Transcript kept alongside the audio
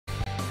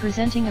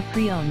Presenting a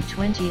pre-owned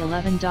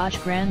 2011 Dodge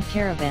Grand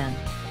Caravan.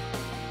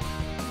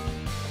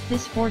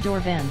 This four-door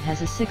van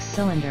has a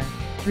 6-cylinder,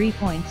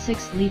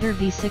 3.6-liter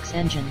V6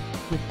 engine,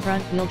 with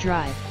front-wheel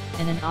drive,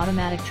 and an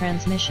automatic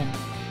transmission.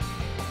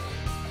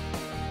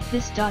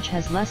 This Dodge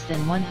has less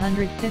than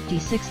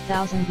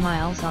 156,000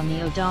 miles on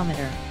the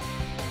odometer.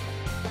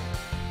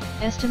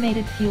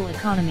 Estimated fuel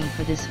economy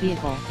for this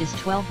vehicle is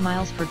 12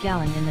 miles per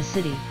gallon in the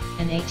city,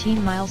 and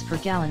 18 miles per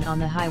gallon on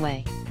the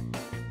highway.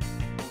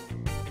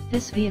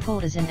 This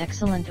vehicle is in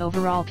excellent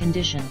overall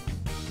condition.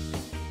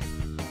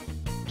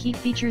 Key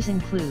features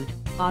include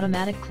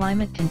automatic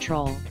climate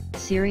control,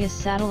 Sirius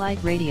satellite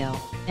radio,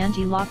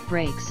 anti-lock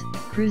brakes,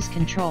 cruise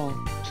control,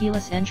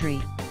 keyless entry,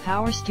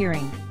 power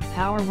steering,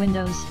 power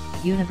windows,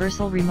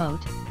 universal remote,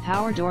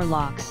 power door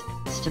locks,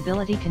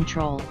 stability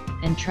control,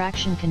 and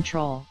traction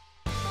control.